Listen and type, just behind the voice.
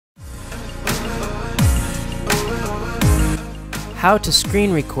How to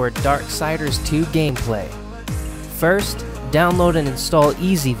screen record Darksiders-ii gameplay. First, download and install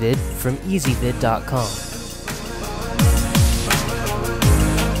EasyVid from easyvid.com.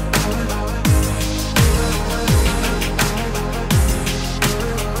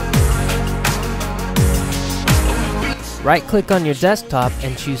 Right-click on your desktop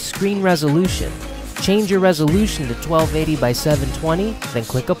and choose Screen Resolution. Change your resolution to 1280 by 720, then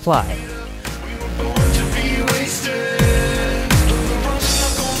click Apply.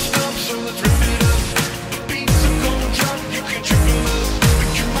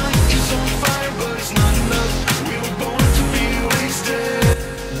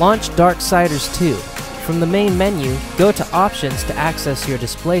 Launch Darksiders-ii. From the main menu, go to Options to access your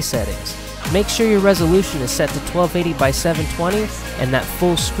display settings. Make sure your resolution is set to 1280 by 720 and that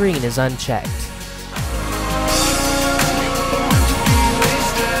full screen is unchecked.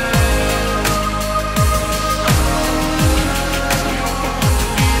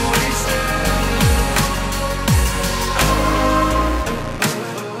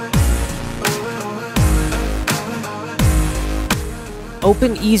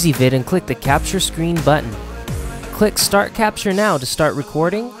 Open EasyVid and click the Capture Screen button. Click Start Capture Now to start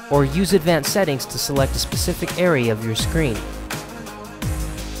recording, or use Advanced Settings to select a specific area of your screen.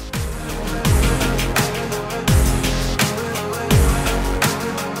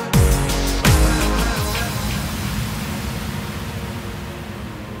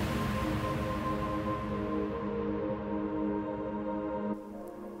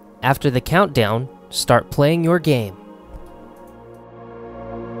 After the countdown, start playing your game.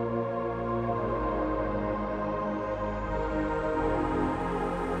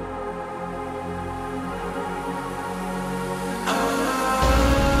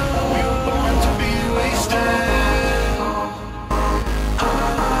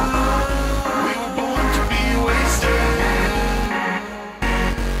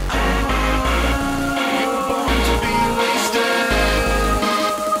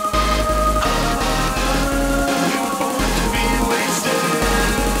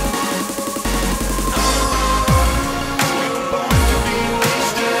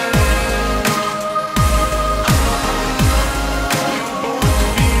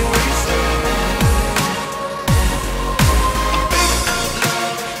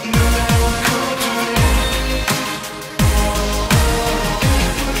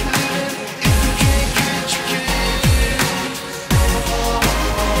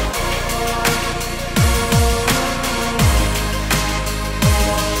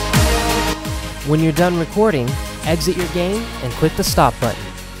 When you're done recording, exit your game and click the stop button.